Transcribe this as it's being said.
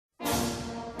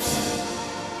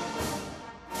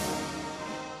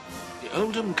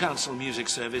Oldham Council Music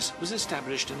Service was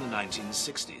established in the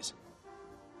 1960s.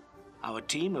 Our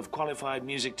team of qualified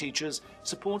music teachers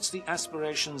supports the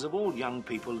aspirations of all young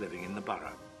people living in the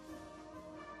borough.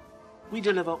 We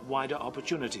deliver wider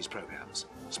opportunities programs,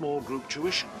 small group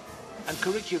tuition, and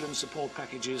curriculum support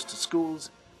packages to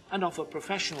schools, and offer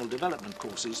professional development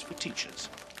courses for teachers.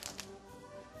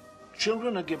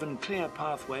 Children are given clear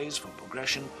pathways for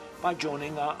progression by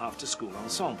joining our after-school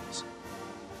ensembles.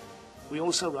 We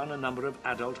also run a number of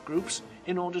adult groups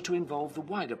in order to involve the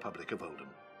wider public of Oldham.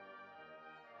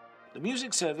 The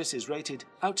music service is rated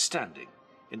outstanding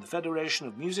in the Federation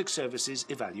of Music Services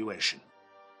evaluation.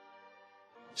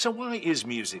 So why is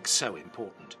music so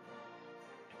important?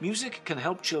 Music can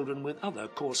help children with other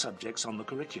core subjects on the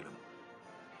curriculum.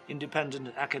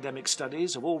 Independent academic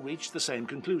studies have all reached the same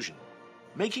conclusion.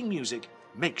 Making music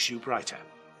makes you brighter.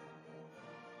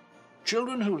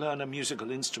 Children who learn a musical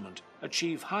instrument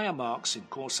achieve higher marks in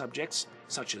core subjects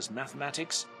such as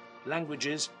mathematics,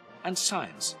 languages, and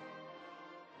science.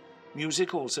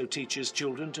 Music also teaches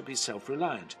children to be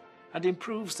self-reliant and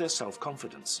improves their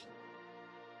self-confidence.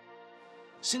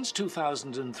 Since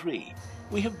 2003,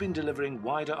 we have been delivering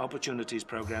wider opportunities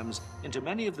programs into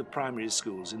many of the primary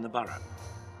schools in the borough.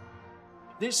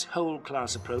 This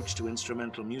whole-class approach to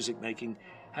instrumental music making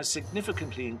has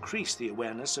significantly increased the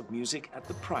awareness of music at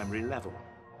the primary level.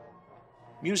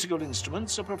 Musical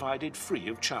instruments are provided free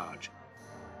of charge.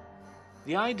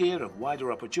 The idea of wider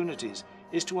opportunities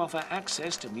is to offer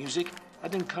access to music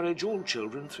and encourage all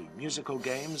children through musical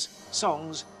games,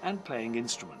 songs, and playing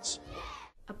instruments.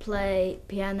 I play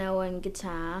piano and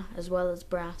guitar as well as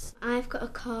brass. I've got a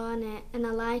cornet and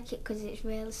I like it because it's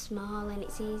really small and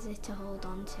it's easy to hold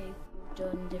on to.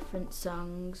 Done different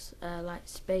songs like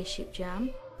Spaceship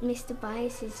Jam. Mr.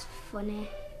 Bias is funny.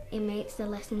 He makes the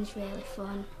lessons really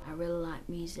fun. I really like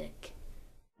music.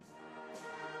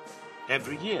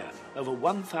 Every year, over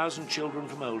 1,000 children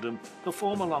from Oldham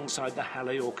perform alongside the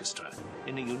Halle Orchestra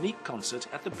in a unique concert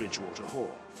at the Bridgewater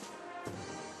Hall.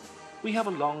 We have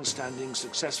a long-standing,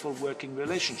 successful working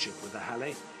relationship with the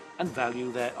Halle and value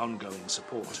their ongoing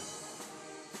support.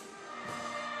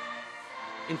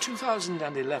 In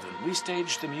 2011, we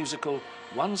staged the musical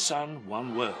One Sun,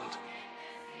 One World.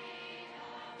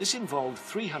 This involved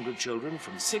 300 children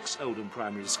from 6 Oldham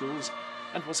primary schools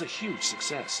and was a huge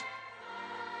success.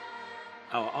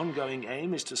 Our ongoing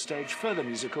aim is to stage further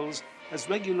musicals as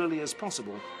regularly as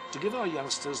possible to give our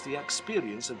youngsters the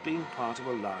experience of being part of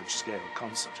a large-scale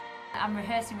concert. I'm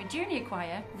rehearsing with junior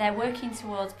choir. They're working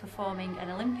towards performing an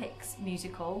Olympics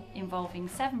musical involving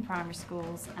 7 primary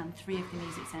schools and 3 of the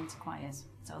music centre choirs,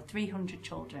 so 300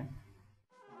 children.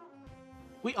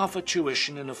 We offer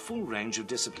tuition in a full range of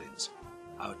disciplines.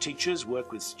 Our teachers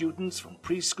work with students from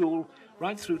preschool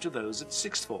right through to those at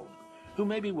 6th form, who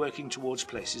may be working towards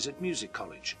places at music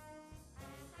college.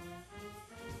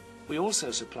 We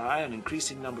also supply an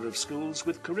increasing number of schools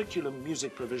with curriculum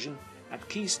music provision at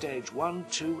Key Stage 1,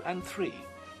 2 and 3,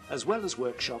 as well as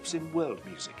workshops in world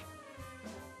music.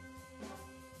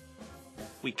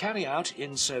 We carry out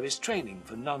in-service training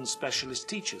for non-specialist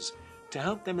teachers to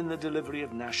help them in the delivery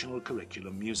of national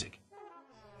curriculum music.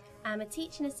 I'm a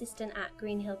teaching assistant at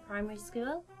Greenhill Primary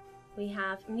School. We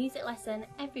have a music lesson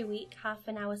every week,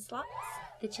 half-an-hour slots.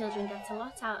 The children get a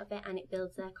lot out of it and it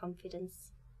builds their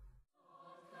confidence.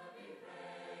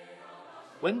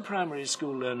 When primary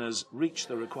school learners reach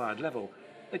the required level,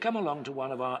 they come along to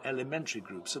one of our elementary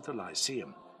groups at the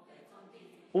Lyceum.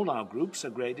 All our groups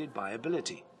are graded by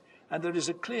ability, and there is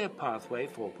a clear pathway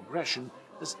for progression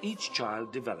as each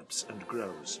child develops and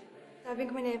grows. I've been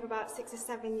coming here for about 6 or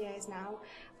 7 years now.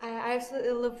 I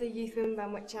absolutely love the youth women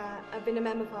band, which I've been a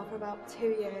member for about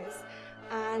 2 years,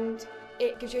 and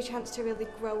it gives you a chance to really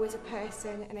grow as a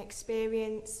person and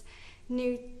experience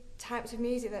new types of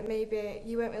music that maybe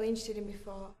you weren't really interested in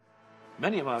before.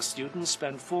 Many of our students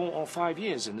spend 4 or 5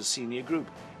 years in a senior group,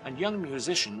 and young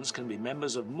musicians can be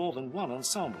members of more than one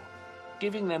ensemble,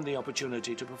 giving them the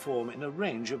opportunity to perform in a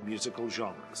range of musical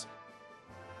genres.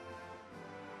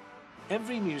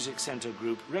 Every music centre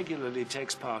group regularly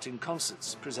takes part in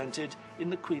concerts presented in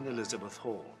the Queen Elizabeth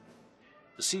Hall.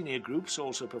 The senior groups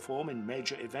also perform in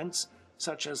major events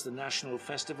such as the National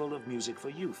Festival of Music for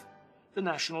Youth, the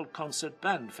National Concert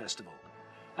Band Festival,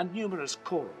 and numerous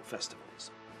choral festivals.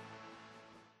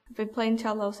 I've been playing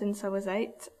cello since I was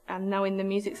 8. I'm now in the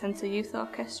Music Centre Youth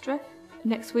Orchestra.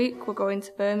 Next week we're going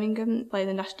to Birmingham, play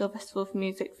the National Festival of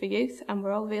Music for Youth, and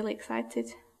we're all really excited.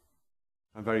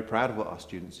 I'm very proud of what our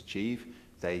students achieve.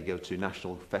 They go to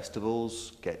national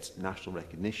festivals, get national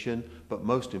recognition, but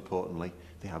most importantly,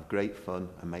 they have great fun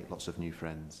and make lots of new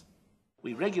friends.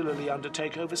 We regularly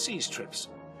undertake overseas trips.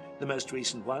 the most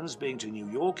recent ones being to New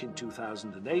York in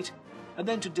 2008 and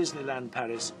then to Disneyland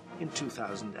Paris in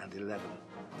 2011.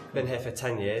 Been here for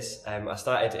 10 years. I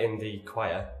started in the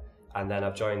choir and then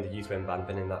I've joined the youth wind band,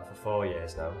 been in that for 4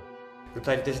 years now. We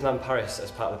played at Disneyland Paris as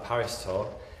part of the Paris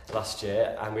tour last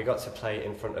year, and we got to play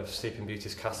in front of Sleeping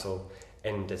Beauty's castle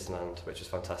in Disneyland, which was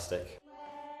fantastic.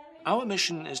 Our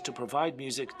mission is to provide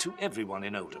music to everyone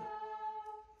in Oldham.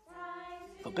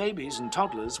 For babies and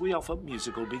toddlers, we offer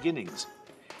musical beginnings.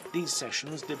 These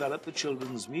sessions develop the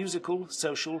children's musical,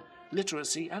 social,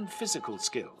 literacy and physical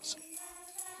skills.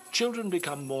 Children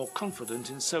become more confident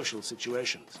in social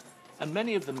situations, and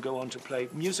many of them go on to play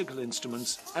musical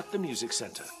instruments at the music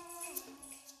centre.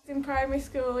 In primary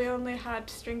school we only had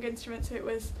string instruments, so it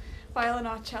was violin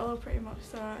or cello pretty much,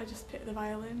 so I just picked the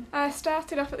violin. I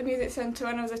started off at the music centre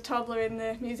when I was a toddler in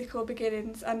the musical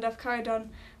beginnings, and I've carried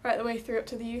on right the way through up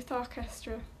to the youth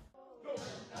orchestra.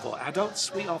 For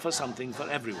adults, we offer something for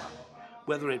everyone,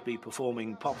 whether it be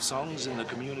performing pop songs in the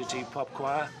community pop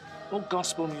choir or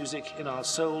gospel music in our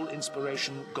soul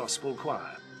inspiration gospel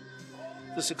choir.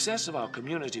 The success of our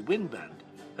community wind band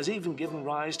has even given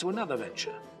rise to another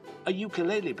venture, a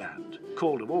ukulele band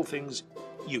called, of all things,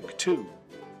 Uke 2.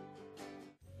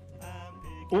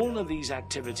 All of these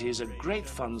activities are great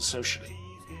fun socially,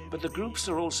 but the groups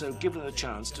are also given a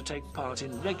chance to take part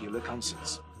in regular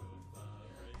concerts.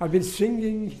 I've been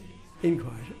singing in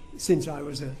choir since I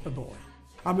was a boy.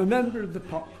 I'm a member of the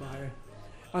pop choir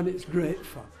and it's great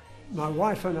fun. My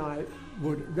wife and I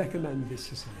would recommend this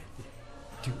society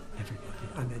to everybody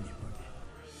and anybody.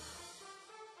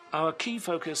 Our key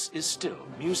focus is still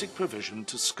music provision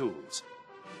to schools.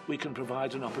 We can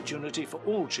provide an opportunity for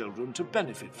all children to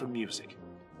benefit from music.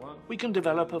 We can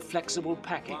develop a flexible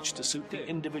package to suit the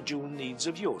individual needs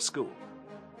of your school.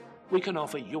 We can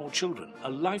offer your children a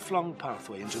lifelong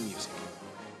pathway into music.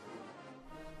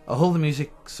 I hold the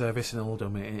Music Service in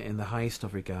Oldham in the highest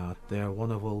of regard. They are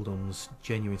one of Oldham's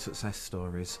genuine success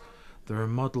stories. They're a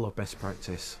model of best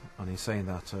practice, and in saying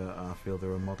that, I feel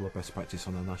they're a model of best practice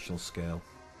on a national scale.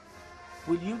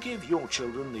 Will you give your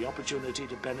children the opportunity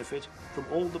to benefit from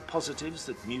all the positives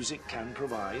that music can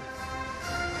provide?